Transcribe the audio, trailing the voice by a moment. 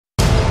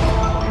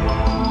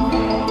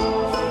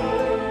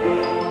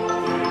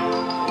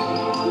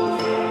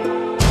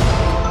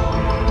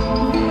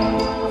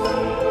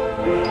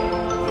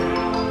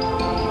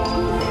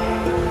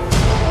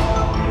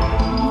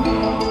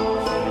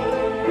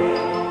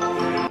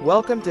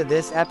Welcome to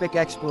this epic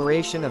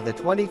exploration of the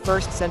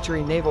 21st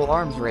century naval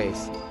arms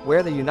race,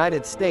 where the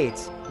United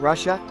States,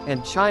 Russia,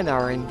 and China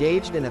are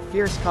engaged in a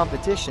fierce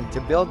competition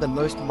to build the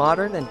most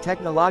modern and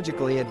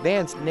technologically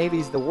advanced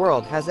navies the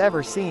world has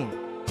ever seen.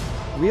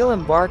 We'll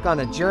embark on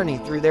a journey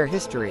through their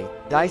history,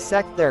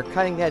 dissect their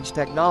cutting-edge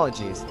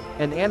technologies,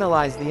 and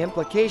analyze the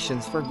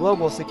implications for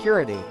global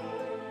security.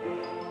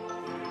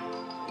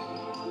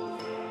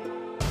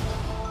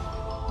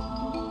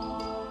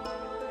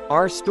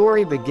 Our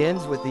story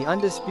begins with the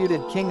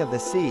undisputed king of the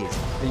seas,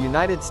 the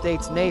United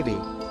States Navy,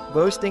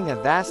 boasting a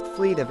vast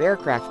fleet of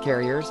aircraft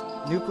carriers,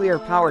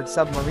 nuclear-powered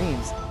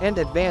submarines, and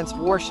advanced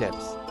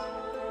warships.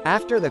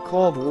 After the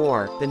Cold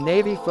War, the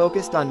Navy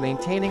focused on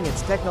maintaining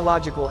its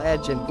technological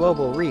edge and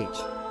global reach,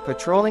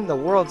 patrolling the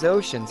world's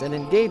oceans and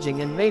engaging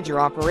in major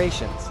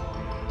operations.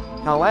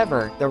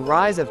 However, the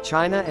rise of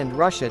China and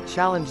Russia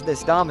challenged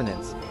this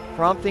dominance,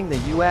 prompting the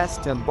U.S.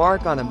 to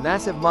embark on a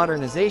massive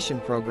modernization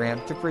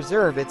program to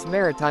preserve its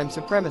maritime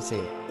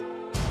supremacy.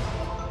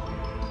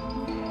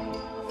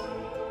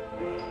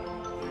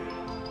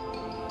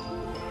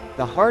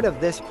 The heart of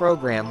this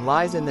program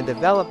lies in the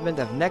development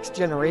of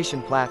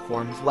next-generation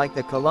platforms like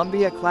the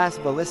Columbia-class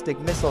ballistic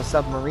missile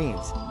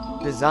submarines,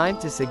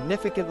 designed to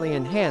significantly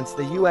enhance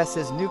the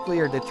U.S.'s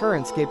nuclear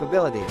deterrence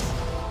capabilities.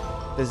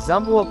 The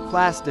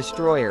Zumwalt-class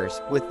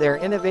destroyers, with their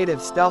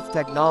innovative stealth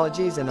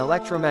technologies and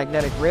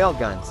electromagnetic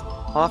railguns,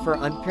 offer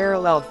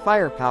unparalleled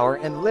firepower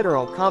and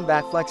literal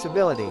combat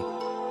flexibility.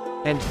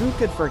 And who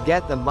could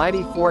forget the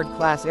mighty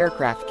Ford-class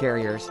aircraft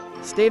carriers,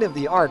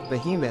 state-of-the-art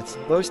behemoths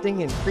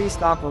boasting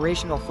increased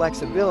operational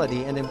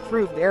flexibility and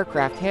improved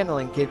aircraft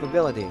handling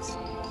capabilities.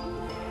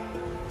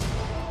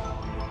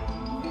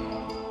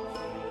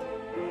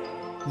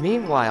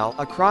 Meanwhile,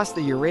 across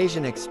the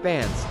Eurasian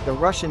expanse, the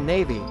Russian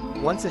Navy,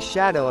 once a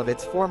shadow of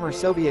its former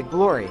Soviet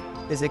glory,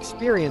 is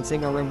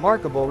experiencing a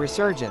remarkable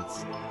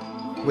resurgence.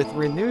 With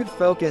renewed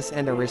focus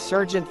and a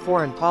resurgent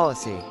foreign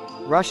policy,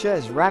 Russia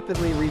is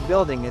rapidly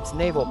rebuilding its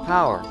naval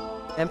power,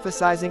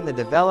 emphasizing the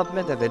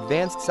development of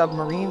advanced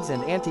submarines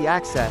and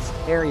anti-access,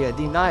 area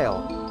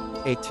denial,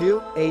 A2,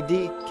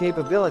 AD,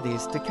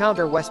 capabilities to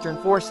counter Western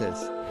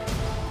forces.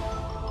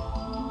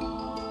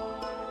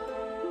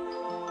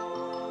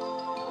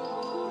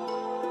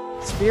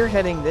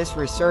 Spearheading this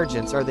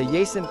resurgence are the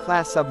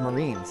Yeltsin-class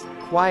submarines,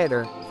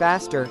 quieter,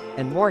 faster,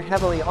 and more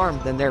heavily armed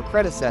than their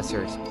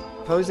predecessors,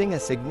 posing a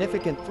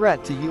significant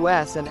threat to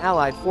U.S. and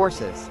Allied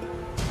forces.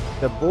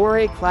 The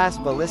Borei-class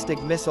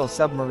ballistic missile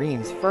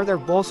submarines further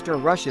bolster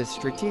Russia's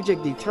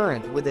strategic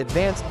deterrent with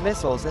advanced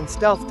missiles and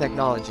stealth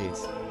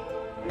technologies.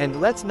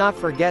 And let's not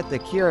forget the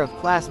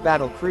Kirov-class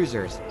battle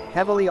cruisers,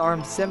 heavily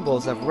armed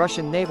symbols of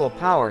Russian naval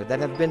power that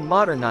have been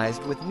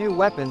modernized with new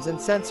weapons and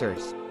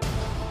sensors.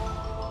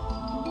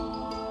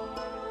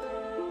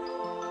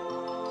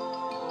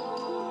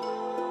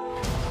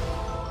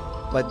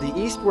 But the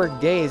eastward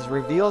gaze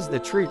reveals the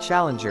true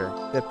challenger,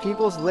 the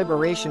People's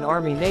Liberation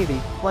Army Navy,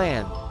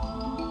 PLAN.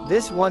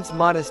 This once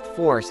modest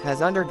force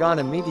has undergone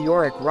a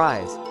meteoric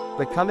rise,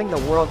 becoming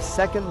the world's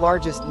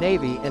second-largest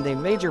navy and a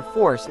major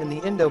force in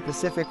the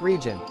Indo-Pacific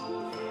region.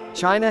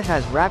 China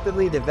has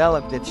rapidly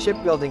developed its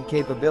shipbuilding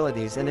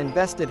capabilities and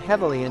invested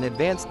heavily in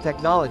advanced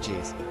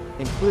technologies,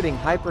 including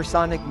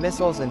hypersonic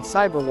missiles and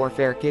cyber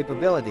warfare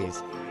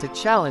capabilities, to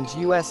challenge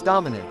U.S.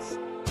 dominance.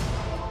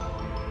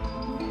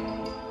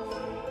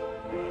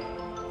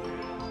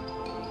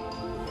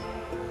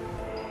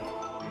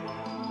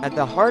 At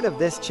the heart of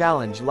this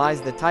challenge lies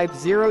the Type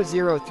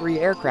 003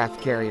 aircraft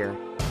carrier,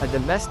 a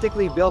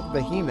domestically built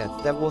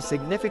behemoth that will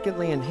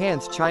significantly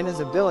enhance China's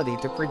ability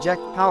to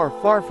project power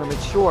far from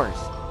its shores.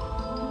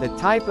 The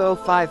Type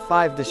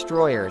 055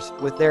 destroyers,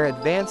 with their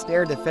advanced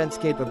air defense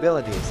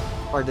capabilities,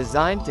 are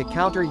designed to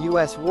counter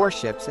U.S.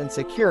 warships and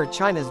secure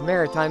China's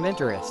maritime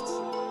interests.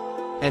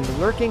 And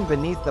lurking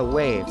beneath the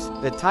waves,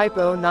 the Type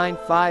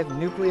 095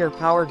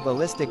 nuclear-powered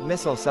ballistic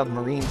missile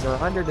submarines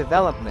are under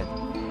development,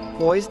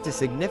 poised to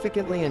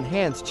significantly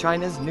enhance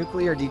China's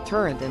nuclear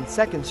deterrent and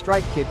second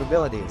strike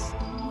capabilities.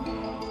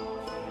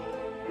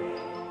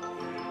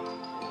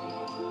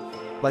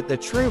 But the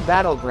true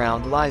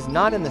battleground lies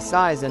not in the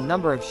size and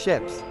number of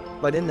ships,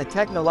 but in the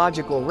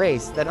technological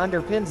race that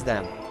underpins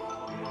them.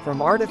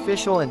 From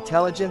artificial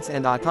intelligence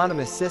and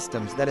autonomous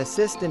systems that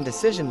assist in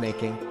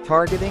decision-making,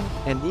 targeting,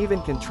 and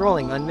even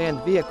controlling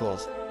unmanned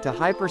vehicles, to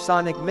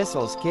hypersonic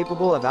missiles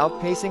capable of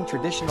outpacing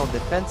traditional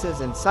defenses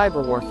and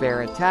cyber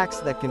warfare attacks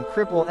that can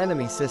cripple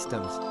enemy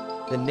systems,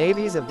 the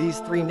navies of these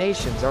three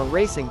nations are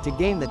racing to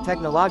gain the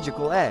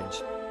technological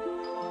edge.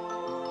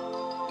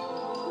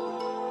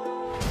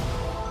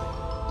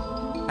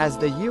 As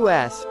the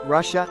US,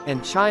 Russia,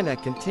 and China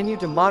continue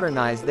to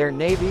modernize their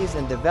navies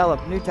and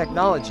develop new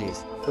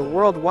technologies, the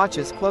world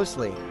watches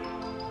closely.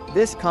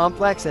 This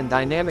complex and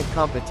dynamic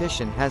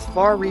competition has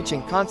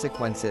far-reaching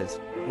consequences,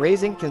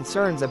 raising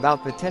concerns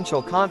about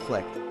potential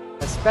conflict,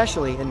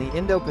 especially in the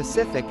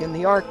Indo-Pacific and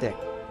the Arctic.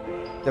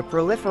 The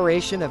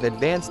proliferation of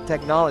advanced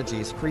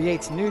technologies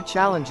creates new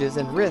challenges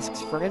and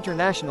risks for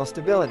international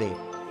stability.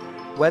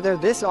 Whether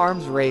this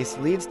arms race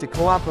leads to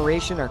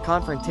cooperation or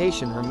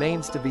confrontation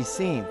remains to be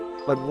seen,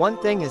 but one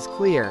thing is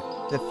clear: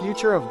 the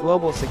future of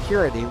global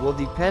security will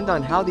depend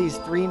on how these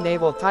three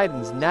naval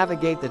titans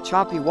navigate the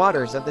choppy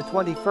waters of the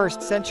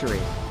 21st century.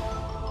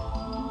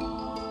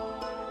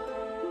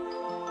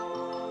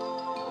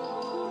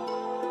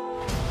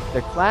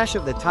 The clash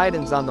of the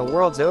titans on the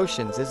world's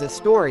oceans is a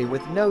story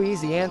with no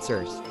easy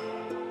answers.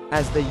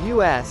 As the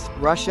US,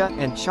 Russia,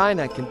 and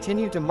China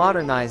continue to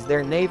modernize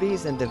their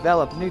navies and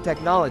develop new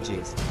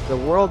technologies, the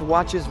world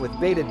watches with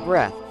bated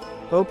breath,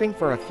 hoping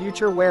for a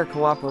future where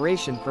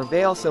cooperation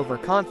prevails over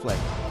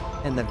conflict,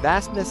 and the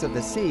vastness of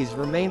the seas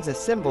remains a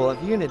symbol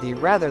of unity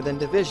rather than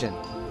division.